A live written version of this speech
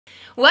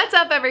What's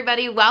up,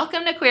 everybody?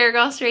 Welcome to Queer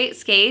Girl Straight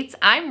Skates.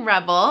 I'm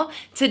Rebel.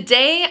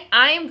 Today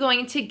I am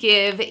going to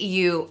give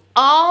you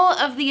all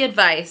of the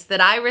advice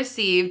that I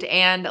received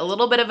and a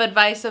little bit of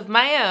advice of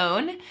my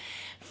own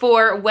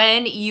for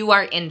when you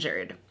are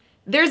injured.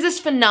 There's this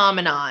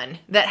phenomenon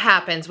that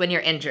happens when you're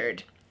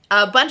injured.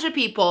 A bunch of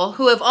people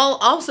who have all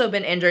also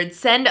been injured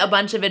send a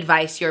bunch of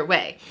advice your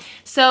way.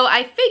 So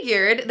I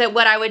figured that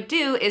what I would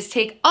do is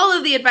take all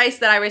of the advice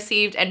that I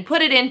received and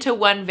put it into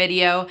one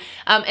video,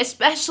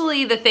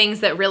 especially the things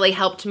that really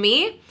helped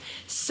me.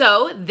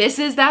 So this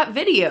is that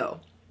video.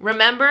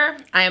 Remember,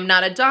 I am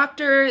not a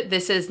doctor.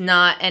 This is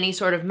not any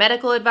sort of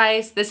medical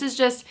advice. This is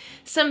just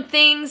some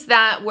things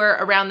that were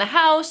around the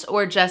house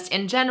or just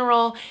in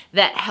general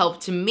that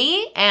helped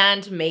me,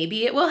 and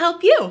maybe it will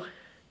help you.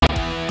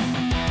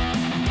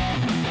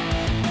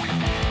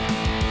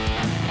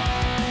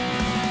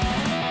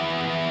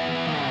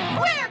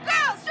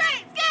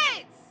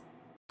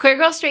 Queer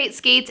Girl Straight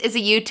Skates is a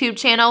YouTube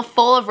channel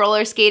full of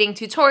roller skating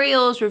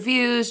tutorials,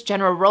 reviews,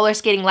 general roller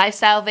skating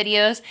lifestyle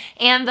videos,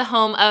 and the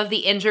home of the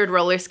Injured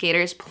Roller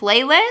Skaters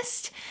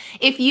playlist.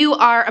 If you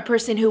are a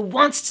person who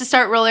wants to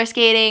start roller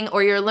skating,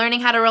 or you're learning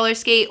how to roller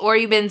skate, or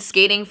you've been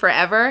skating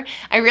forever,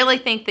 I really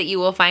think that you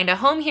will find a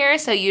home here,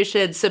 so you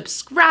should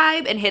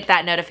subscribe and hit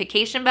that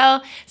notification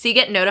bell so you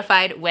get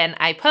notified when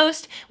I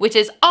post, which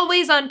is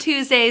always on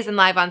Tuesdays and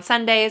live on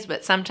Sundays,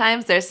 but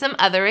sometimes there's some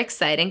other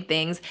exciting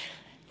things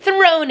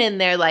thrown in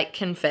there like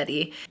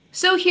confetti.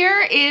 So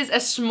here is a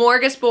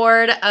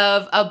smorgasbord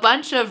of a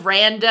bunch of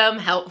random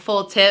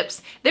helpful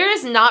tips. There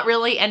is not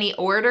really any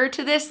order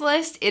to this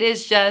list. It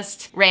is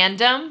just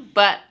random,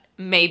 but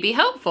maybe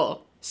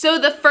helpful. So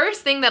the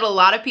first thing that a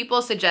lot of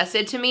people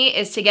suggested to me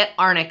is to get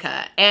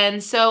arnica.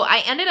 And so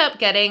I ended up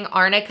getting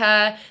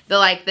arnica,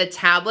 the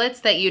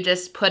tablets that you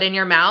just put in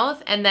your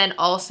mouth, and then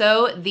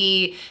also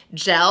the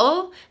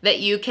gel that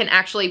you can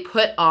actually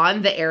put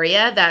on the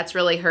area that's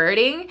really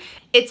hurting.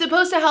 It's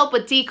supposed to help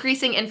with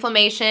decreasing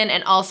inflammation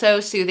and also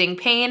soothing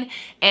pain,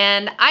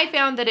 and I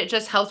found that it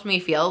just helped me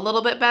feel a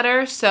little bit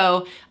better.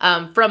 So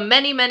from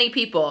many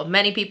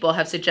people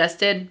have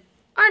suggested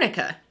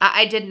arnica.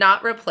 I did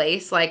not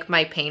replace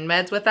my pain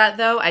meds with that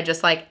though. I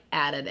just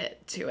added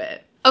it to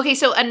it. Okay,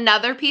 so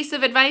another piece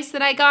of advice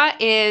that I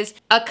got is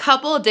a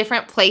couple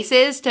different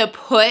places to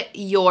put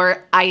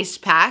your ice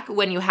pack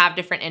when you have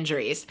different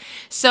injuries.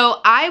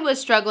 So I was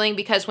struggling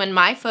because when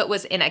my foot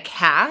was in a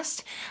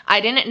cast,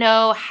 I didn't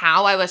know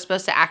how I was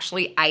supposed to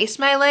actually ice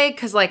my leg,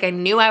 because I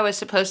knew I was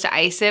supposed to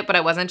ice it, but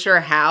I wasn't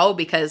sure how,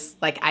 because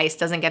ice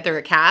doesn't get through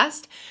a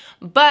cast.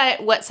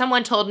 But what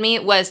someone told me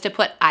was to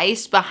put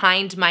ice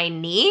behind my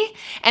knee.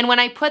 And when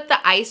I put the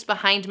ice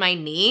behind my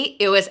knee,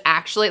 it was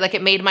actually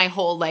it made my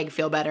whole leg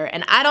feel better.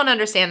 And I don't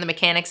understand the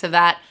mechanics of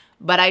that,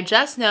 but I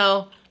just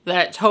know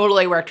that it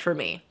totally worked for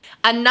me.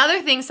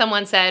 Another thing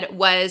someone said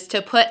was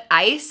to put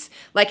ice,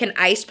 an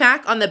ice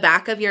pack on the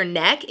back of your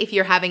neck if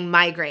you're having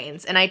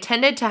migraines. And I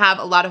tended to have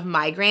a lot of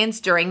migraines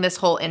during this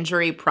whole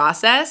injury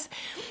process.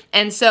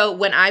 And so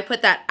when I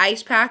put that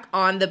ice pack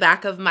on the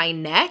back of my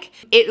neck,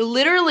 it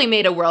literally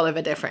made a world of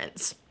a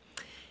difference.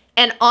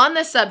 And on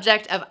the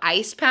subject of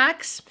ice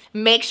packs,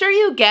 make sure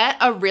you get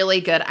a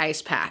really good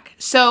ice pack.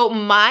 So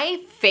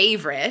my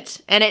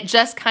favorite, and it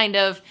just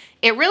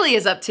it really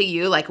is up to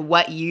you,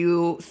 what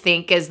you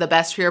think is the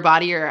best for your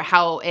body or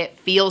how it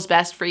feels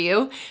best for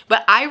you.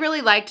 But I really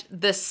liked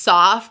the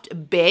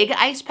soft, big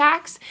ice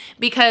packs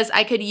because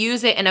I could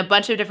use it in a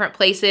bunch of different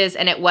places,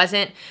 and it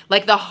wasn't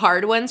the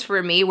hard ones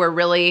for me were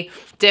really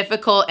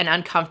difficult and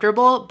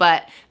uncomfortable,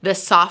 but the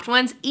soft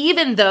ones,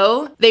 even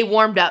though they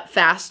warmed up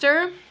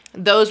faster,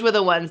 those were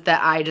the ones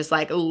that I just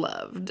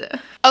loved.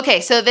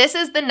 Okay, so this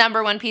is the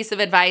number one piece of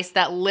advice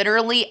that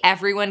literally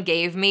everyone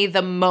gave me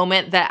the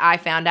moment that I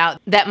found out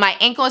that my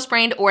ankle was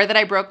sprained or that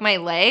I broke my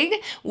leg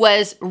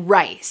was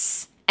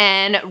RICE.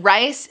 And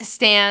RICE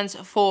stands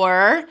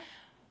for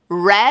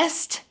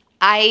rest,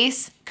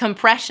 ice,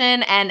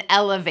 compression, and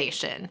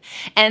elevation.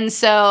 And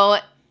so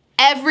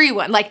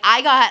everyone,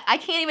 I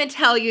can't even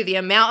tell you the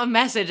amount of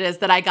messages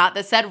that I got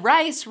that said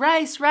rice,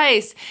 rice,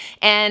 rice.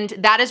 And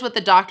that is what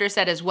the doctor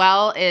said as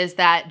well, is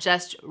that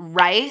just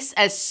rice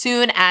as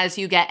soon as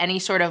you get any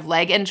sort of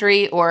leg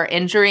injury or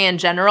injury in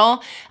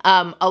general.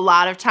 A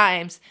lot of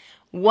times,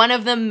 one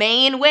of the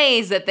main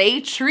ways that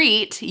they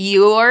treat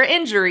your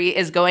injury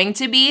is going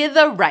to be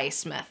the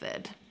rice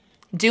method.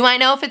 Do I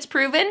know if it's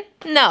proven?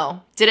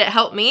 No. Did it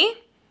help me?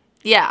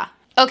 Yeah.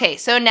 Okay,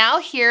 so now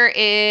here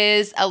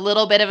is a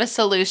little bit of a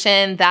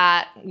solution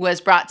that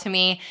was brought to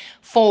me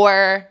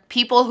for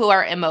people who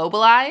are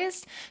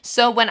immobilized.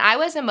 So when I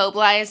was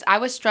immobilized, I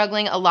was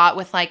struggling a lot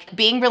with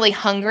being really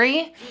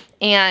hungry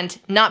and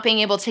not being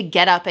able to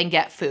get up and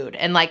get food,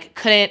 and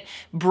couldn't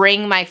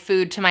bring my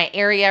food to my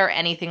area or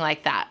anything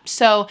like that.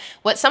 So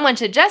what someone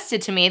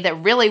suggested to me that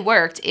really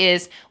worked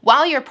is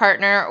while your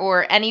partner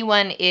or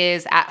anyone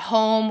is at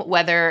home,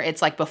 whether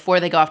it's before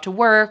they go off to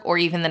work or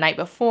even the night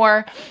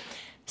before,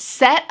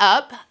 set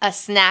up a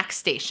snack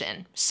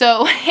station.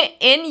 So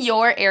in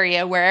your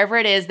area, wherever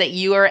it is that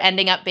you are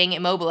ending up being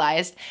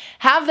immobilized,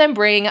 have them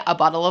bring a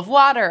bottle of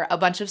water, a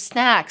bunch of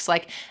snacks,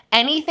 like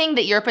anything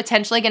that you're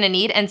potentially gonna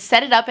need, and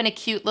set it up in a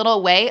cute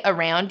little way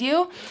around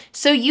you.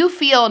 So you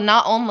feel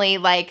not only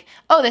like,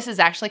 oh, this is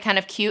actually kind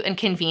of cute and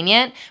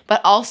convenient, but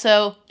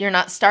also you're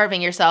not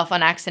starving yourself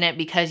on accident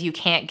because you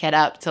can't get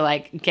up to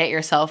like get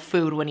yourself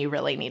food when you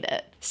really need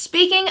it.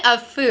 Speaking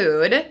of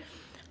food,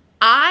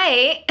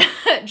 I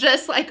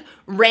just like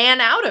ran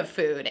out of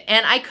food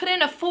and I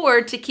couldn't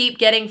afford to keep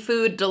getting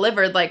food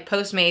delivered like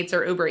Postmates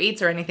or Uber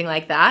Eats or anything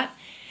like that.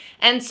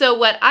 And so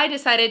what I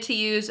decided to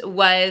use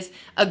was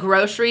a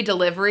grocery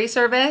delivery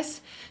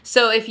service.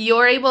 So if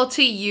you're able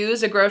to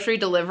use a grocery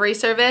delivery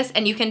service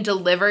and you can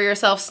deliver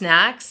yourself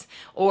snacks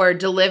or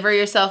deliver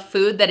yourself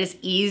food that is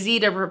easy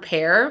to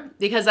prepare,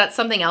 because that's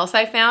something else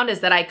I found is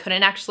that I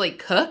couldn't actually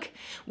cook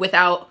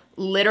without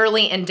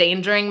literally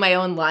endangering my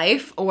own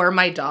life or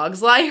my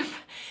dog's life.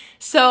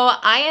 So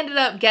I ended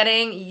up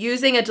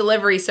using a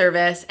delivery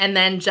service and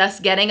then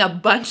just getting a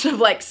bunch of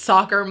like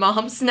soccer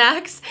mom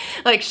snacks.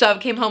 Like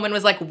Shove came home and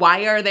was like,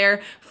 why are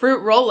there fruit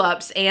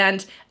roll-ups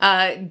and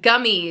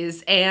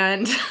gummies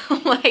and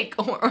like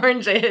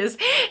oranges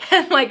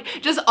and like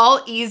just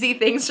all easy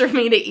things for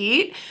me to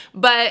eat?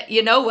 But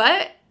you know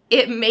what?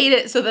 It made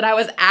it so that I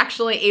was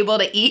actually able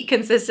to eat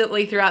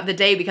consistently throughout the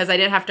day because I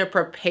didn't have to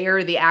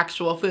prepare the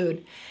actual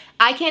food.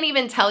 I can't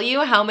even tell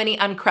you how many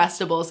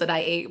Uncrustables that I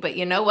ate, but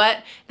you know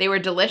what? They were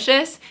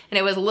delicious, and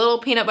it was little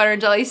peanut butter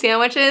and jelly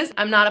sandwiches.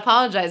 I'm not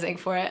apologizing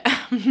for it.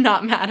 I'm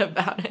not mad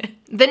about it.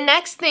 The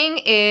next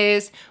thing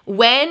is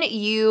when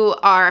you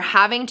are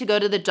having to go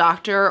to the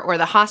doctor or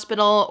the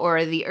hospital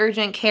or the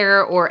urgent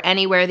care or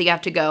anywhere that you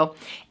have to go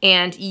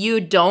and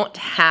you don't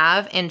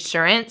have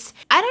insurance.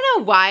 I don't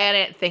know why I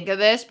didn't think of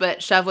this,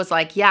 but Shove was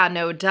like, yeah,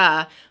 no,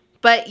 duh.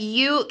 But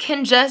you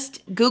can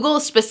just Google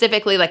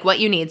specifically like what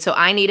you need. So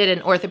I needed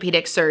an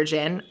orthopedic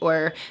surgeon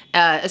or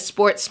a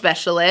sports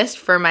specialist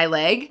for my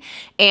leg.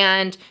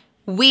 And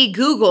we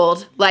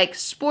Googled like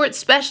sports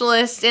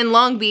specialist in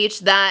Long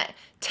Beach that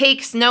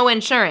takes no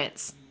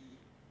insurance.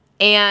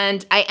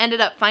 And I ended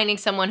up finding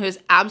someone who's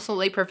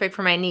absolutely perfect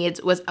for my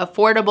needs, was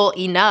affordable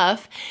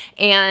enough,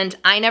 and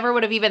I never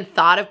would have even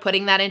thought of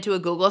putting that into a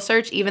Google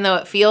search, even though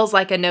it feels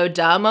like a no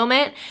duh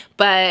moment.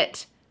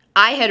 But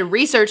I had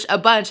researched a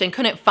bunch and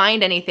couldn't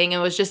find anything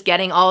and was just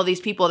getting all of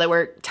these people that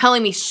were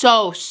telling me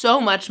so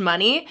much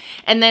money,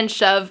 and then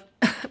Shove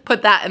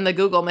put that in the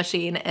Google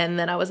machine, and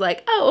then I was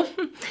like, oh,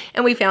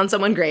 and we found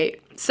someone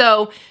great.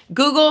 So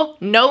Google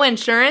no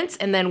insurance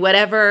and then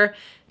whatever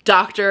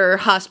doctor,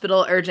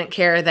 hospital, urgent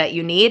care that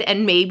you need,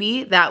 and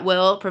maybe that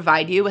will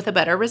provide you with a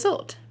better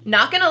result.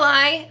 Not gonna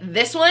lie,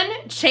 this one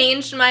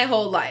changed my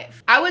whole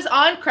life. I was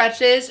on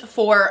crutches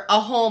for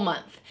a whole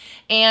month,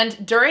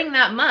 and during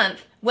that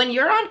month, when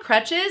you're on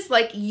crutches,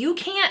 like you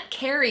can't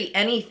carry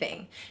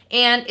anything,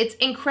 and it's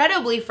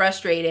incredibly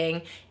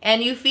frustrating,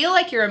 and you feel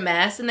like you're a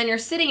mess, and then you're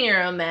sitting in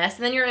your own mess,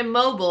 and then you're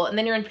immobile, and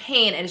then you're in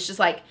pain, and it's just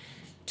like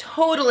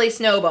totally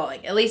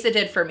snowballing. At least it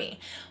did for me.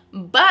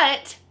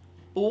 But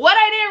what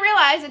I didn't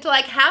realize until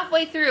like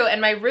halfway through, and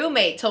my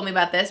roommate told me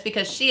about this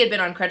because she had been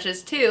on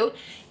crutches too,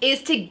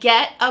 is to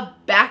get a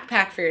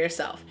backpack for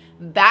yourself.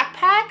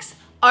 Backpacks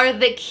are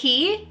the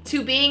key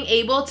to being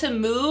able to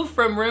move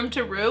from room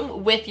to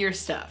room with your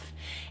stuff.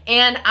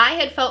 And I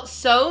had felt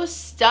so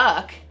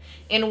stuck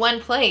in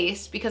one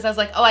place because I was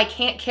like, oh, I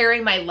can't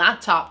carry my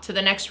laptop to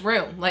the next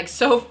room. Like,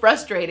 so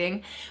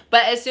frustrating.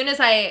 But as soon as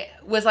I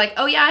was like,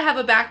 oh yeah, I have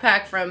a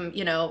backpack from,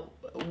 you know,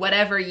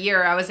 whatever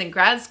year I was in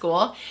grad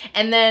school,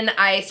 and then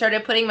I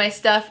started putting my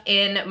stuff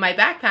in my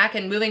backpack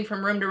and moving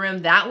from room to room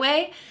that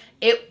way,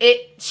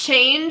 it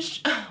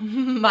changed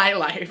my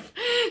life.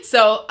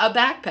 So a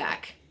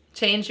backpack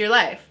changed your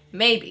life,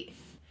 maybe.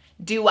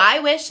 Do I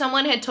wish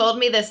someone had told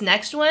me this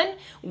next one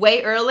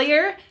way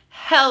earlier?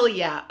 Hell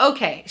yeah.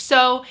 Okay,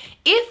 so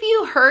if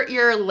you hurt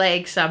your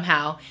leg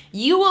somehow,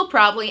 you will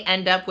probably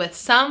end up with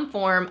some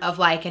form of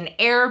like an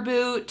air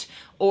boot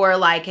or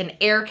like an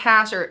air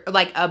cast or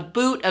like a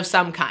boot of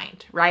some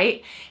kind,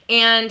 right?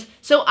 And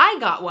so I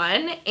got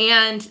one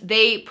and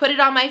they put it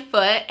on my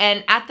foot,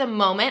 and at the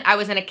moment I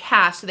was in a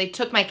cast, so they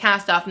took my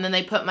cast off and then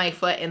they put my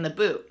foot in the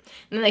boot.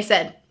 And then they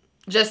said,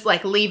 just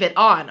like leave it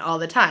on all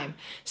the time.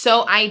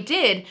 So I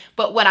did,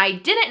 but what I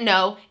didn't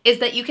know is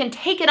that you can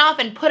take it off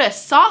and put a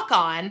sock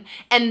on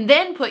and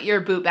then put your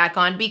boot back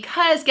on,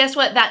 because guess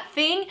what? That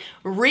thing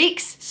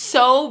reeks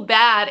so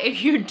bad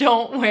if you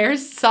don't wear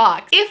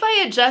socks. If I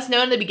had just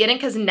known in the beginning,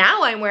 because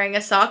now I'm wearing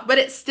a sock, but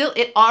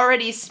it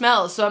already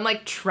smells. So I'm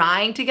like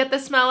trying to get the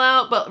smell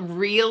out, but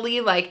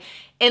really like,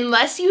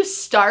 unless you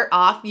start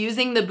off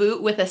using the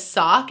boot with a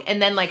sock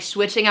and then like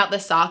switching out the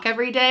sock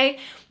every day,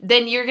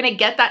 then you're gonna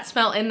get that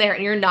smell in there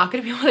and you're not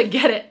gonna be able to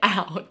get it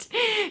out.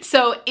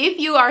 So if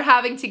you are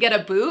having to get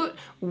a boot,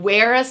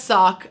 wear a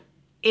sock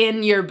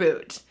in your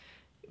boot,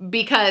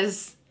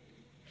 because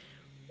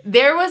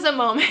there was a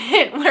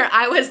moment where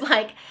I was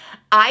like,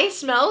 I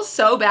smell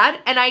so bad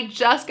and I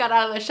just got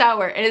out of the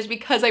shower, and it's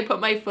because I put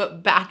my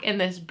foot back in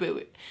this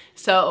boot.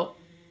 So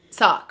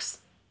Socks.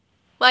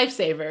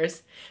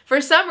 Lifesavers. For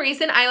some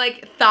reason, I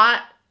like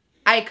thought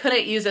I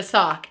couldn't use a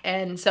sock.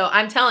 And so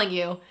I'm telling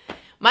you,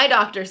 my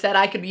doctor said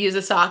I could use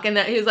a sock, and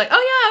that he was like,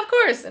 oh yeah, of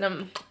course. And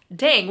I'm,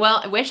 dang,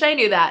 well, I wish I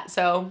knew that.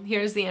 So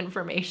here's the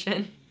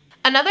information.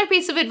 Another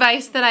piece of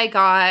advice that I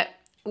got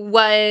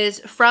was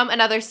from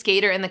another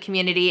skater in the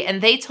community,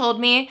 and they told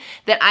me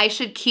that I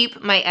should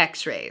keep my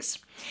x-rays.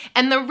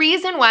 And the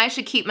reason why I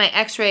should keep my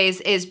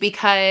x-rays is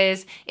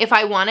because if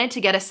I wanted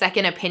to get a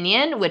second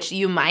opinion, which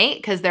you might,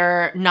 because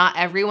not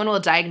everyone will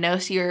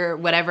diagnose your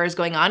whatever is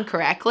going on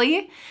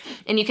correctly,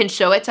 and you can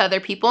show it to other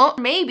people.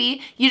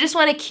 Maybe you just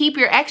want to keep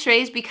your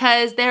x-rays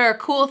because they're a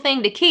cool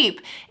thing to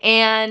keep.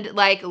 And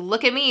like,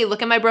 look at me,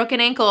 look at my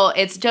broken ankle,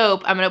 it's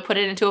dope, I'm gonna put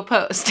it into a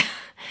post.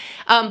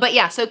 But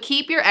yeah, so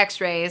keep your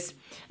x-rays.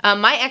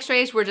 My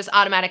x-rays were just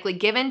automatically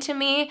given to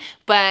me,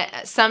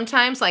 but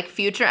sometimes like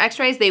future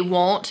x-rays, they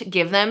won't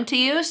give them to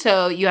you.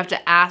 So you have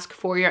to ask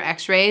for your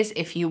x-rays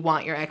if you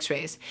want your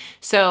x-rays.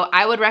 So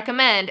I would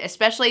recommend,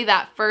 especially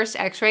that first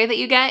x-ray that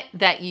you get,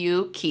 that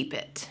you keep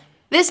it.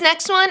 This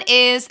next one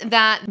is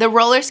that the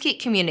roller skate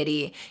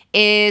community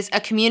is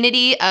a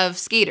community of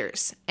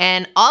skaters,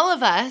 and all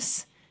of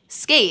us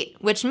skate,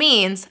 which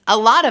means a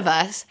lot of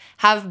us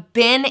have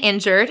been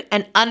injured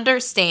and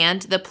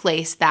understand the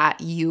place that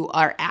you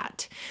are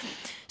at.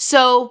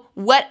 So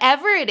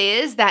whatever it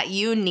is that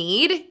you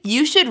need,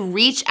 you should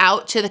reach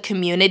out to the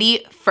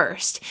community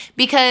first,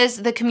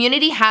 because the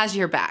community has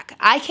your back.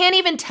 I can't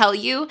even tell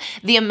you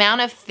the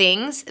amount of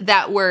things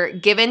that were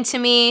given to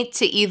me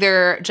to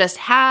either just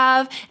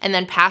have and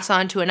then pass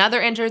on to another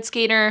injured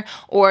skater,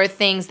 or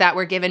things that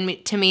were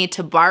given to me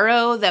to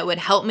borrow that would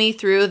help me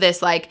through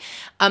this like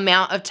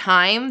amount of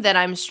time that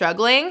I'm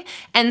struggling.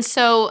 And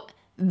so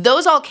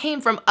those all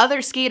came from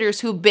other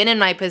skaters who've been in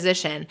my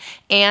position.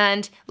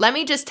 And let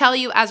me just tell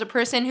you, as a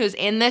person who's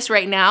in this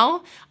right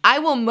now, I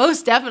will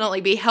most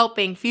definitely be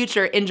helping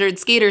future injured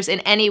skaters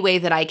in any way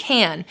that I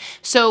can.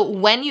 So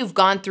when you've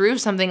gone through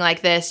something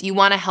like this, you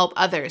want to help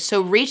others. So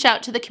reach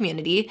out to the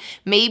community.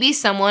 Maybe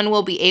someone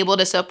will be able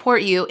to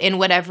support you in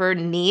whatever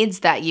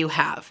needs that you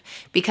have,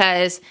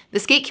 because the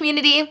skate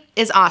community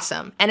is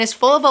awesome and is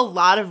full of a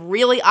lot of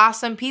really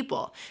awesome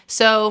people.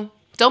 So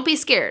don't be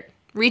scared.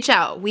 Reach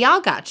out. We all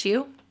got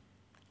you.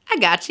 I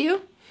got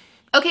you.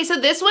 Okay, so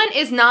this one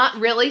is not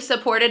really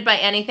supported by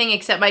anything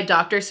except my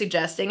doctor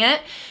suggesting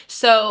it.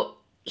 So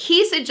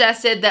he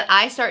suggested that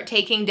I start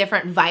taking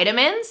different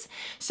vitamins.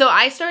 So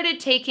I started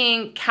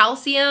taking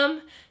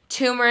calcium,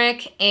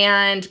 turmeric,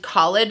 and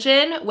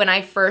collagen when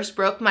I first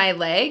broke my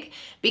leg,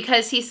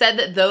 because he said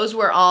that those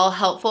were all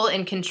helpful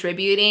in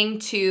contributing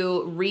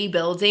to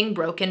rebuilding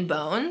broken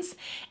bones.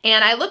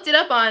 And I looked it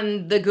up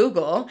on the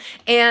Google,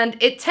 and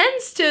it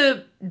tends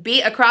to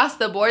be across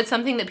the board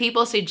something that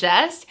people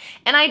suggest.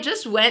 And I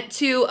just went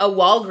to a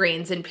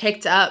Walgreens and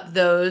picked up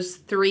those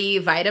 3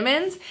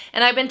 vitamins,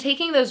 and I've been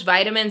taking those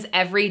vitamins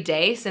every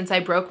day since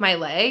I broke my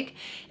leg.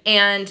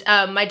 And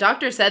my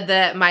doctor said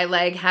that my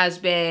leg has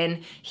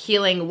been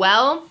healing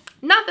well.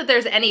 Not that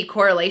there's any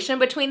correlation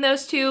between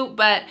those two,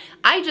 but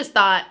I just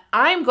thought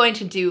I'm going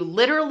to do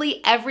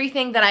literally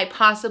everything that I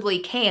possibly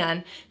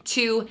can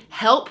to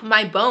help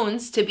my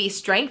bones to be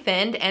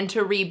strengthened and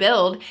to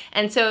rebuild.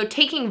 And so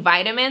taking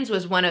vitamins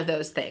was one of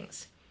those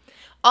things.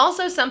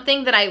 Also,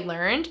 something that I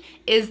learned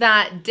is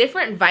that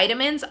different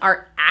vitamins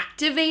are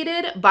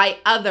activated by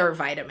other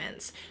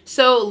vitamins.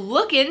 So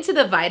look into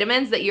the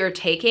vitamins that you're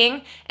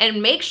taking and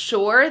make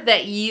sure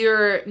that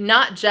you're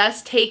not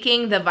just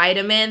taking the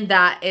vitamin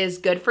that is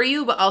good for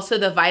you, but also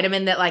the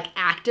vitamin that like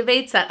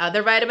activates that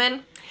other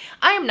vitamin.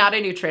 I am not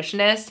a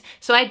nutritionist,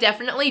 so I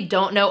definitely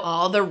don't know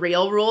all the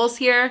real rules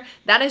here.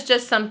 That is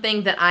just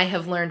something that I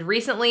have learned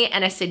recently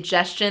and a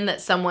suggestion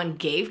that someone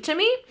gave to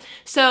me.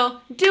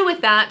 So do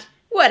with that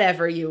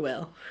whatever you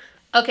will.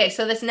 Okay,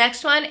 so this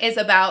next one is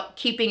about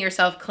keeping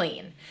yourself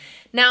clean.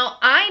 Now,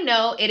 I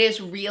know it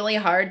is really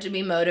hard to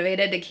be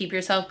motivated to keep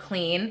yourself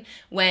clean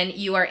when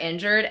you are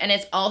injured, and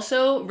it's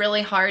also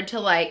really hard to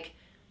like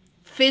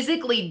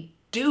physically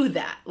do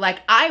that. Like,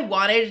 I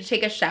wanted to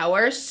take a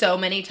shower so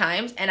many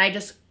times and I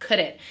just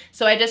couldn't.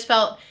 So I just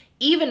felt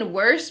even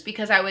worse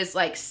because I was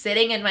like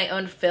sitting in my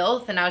own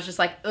filth, and I was just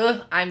like,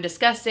 ugh, I'm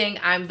disgusting,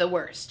 I'm the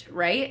worst,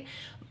 right?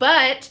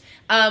 But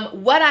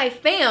what I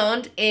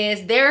found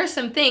is there are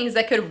some things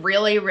that could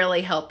really,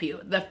 really help you.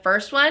 The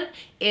first one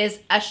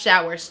is a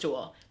shower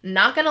stool.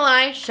 Not gonna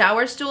lie,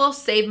 shower stool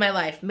saved my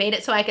life. Made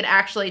it so I could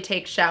actually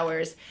take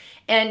showers.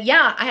 And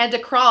yeah, I had to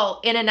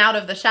crawl in and out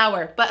of the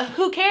shower, but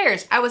who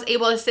cares? I was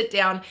able to sit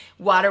down,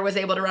 water was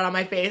able to run on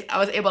my face, I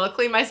was able to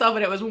clean myself,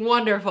 and it was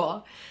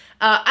wonderful.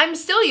 I'm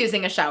still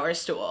using a shower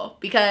stool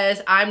because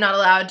I'm not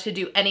allowed to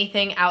do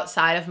anything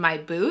outside of my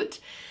boot.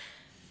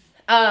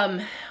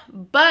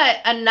 But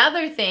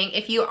another thing,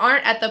 if you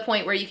aren't at the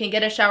point where you can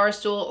get a shower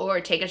stool or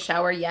take a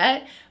shower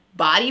yet,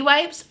 body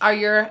wipes are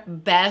your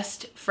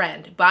best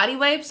friend. Body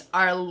wipes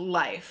are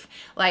life.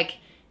 Like,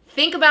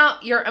 think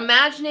about, you're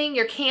imagining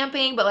you're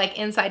camping, but like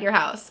inside your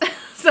house.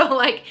 So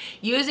like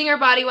using your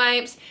body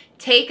wipes,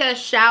 take a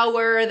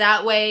shower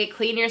that way,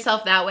 clean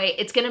yourself that way.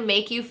 It's gonna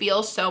make you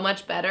feel so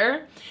much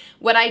better.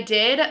 What I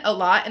did a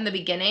lot in the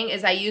beginning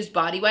is I used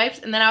body wipes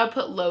and then I would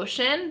put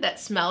lotion that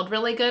smelled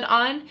really good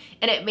on,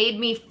 and it made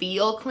me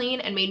feel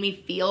clean and made me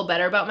feel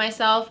better about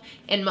myself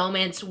in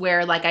moments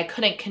where like I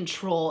couldn't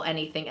control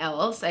anything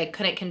else. I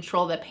couldn't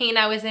control the pain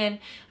I was in.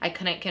 I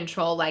couldn't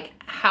control like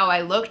how I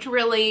looked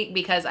really,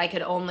 because I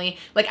could only,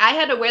 like I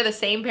had to wear the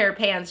same pair of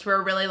pants for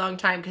a really long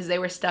time because they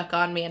were stuck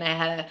on me and I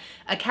had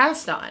a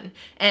cast on,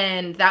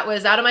 and that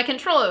was out of my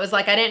control. It was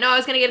like I didn't know I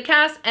was gonna get a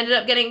cast, ended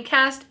up getting a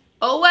cast.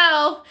 Oh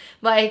well,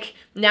 like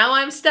now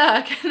I'm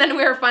stuck. And then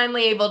we were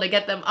finally able to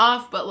get them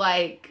off, but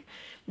like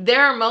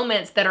there are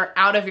moments that are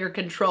out of your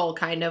control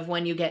kind of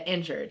when you get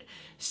injured.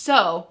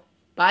 So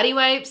body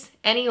wipes,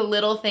 any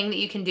little thing that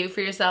you can do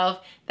for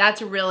yourself,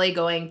 that's really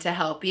going to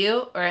help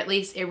you, or at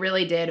least it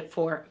really did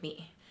for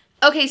me.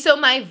 Okay, so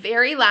my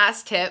very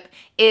last tip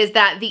is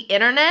that the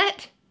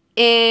internet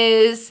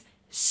is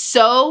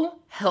so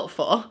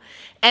helpful.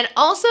 And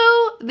also,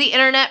 the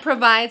internet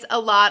provides a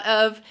lot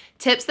of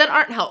tips that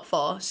aren't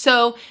helpful.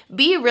 So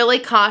be really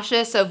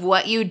cautious of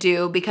what you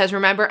do, because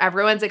remember,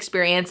 everyone's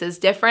experience is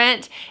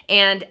different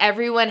and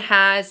everyone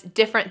has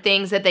different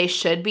things that they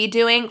should be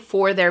doing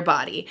for their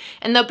body.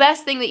 And the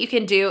best thing that you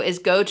can do is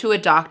go to a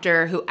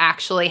doctor who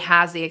actually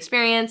has the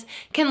experience,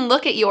 can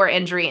look at your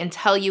injury and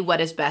tell you what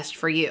is best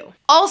for you.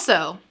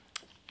 Also,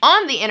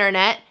 on the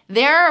internet,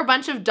 there are a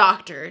bunch of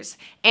doctors,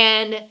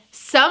 and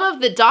some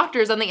of the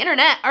doctors on the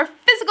internet are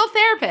physical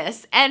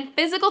therapists, and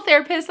physical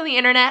therapists on the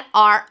internet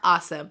are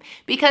awesome.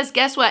 Because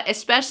guess what?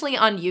 Especially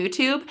on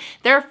YouTube,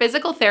 there are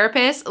physical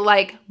therapists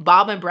like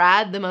Bob and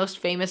Brad, the most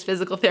famous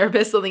physical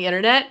therapists on the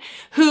internet,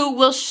 who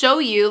will show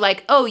you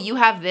like, oh, you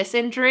have this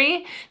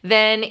injury,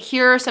 then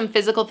here are some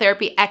physical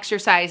therapy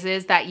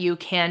exercises that you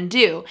can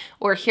do,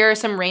 or here are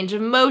some range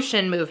of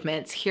motion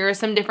movements, here are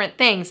some different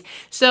things.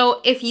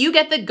 So if you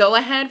get the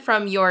go-ahead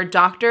from your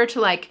doctor to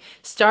like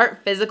start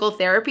physical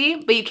therapy,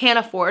 but you can't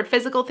afford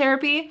physical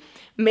therapy,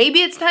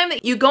 maybe it's time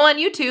that you go on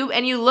YouTube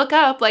and you look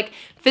up like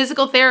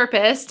physical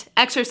therapist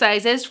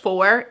exercises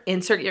for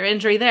insert your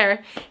injury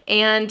there.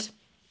 And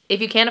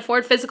if you can't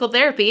afford physical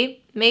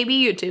therapy, maybe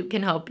YouTube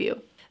can help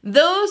you.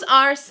 Those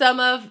are some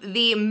of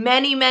the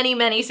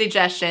many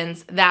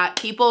suggestions that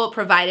people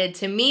provided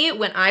to me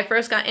when I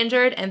first got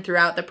injured and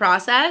throughout the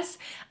process.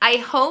 I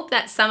hope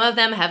that some of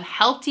them have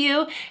helped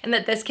you and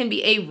that this can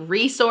be a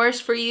resource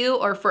for you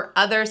or for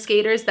other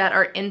skaters that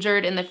are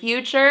injured in the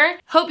future.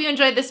 Hope you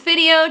enjoyed this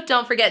video.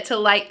 Don't forget to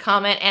like,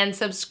 comment, and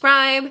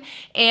subscribe.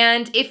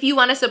 And if you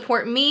want to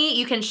support me,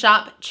 you can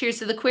shop Cheers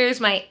to the Queers,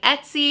 my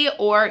Etsy,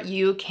 or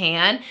you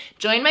can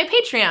join my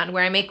Patreon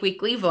where I make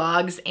weekly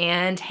vlogs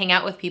and hang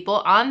out with people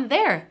on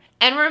there.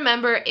 And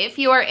remember, if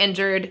you are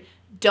injured,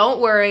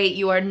 don't worry,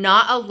 you are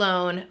not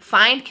alone.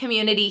 Find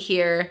community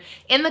here.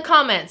 In the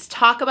comments,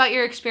 talk about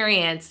your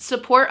experience,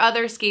 support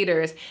other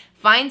skaters,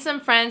 find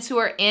some friends who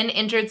are in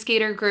injured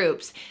skater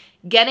groups.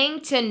 Getting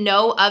to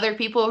know other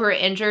people who are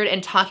injured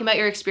and talking about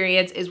your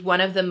experience is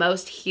one of the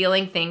most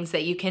healing things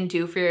that you can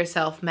do for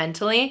yourself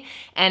mentally.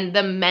 And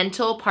the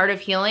mental part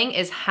of healing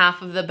is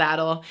half of the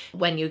battle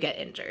when you get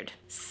injured.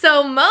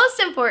 So most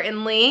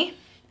importantly,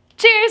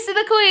 cheers to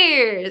the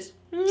queers!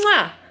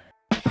 Mwah!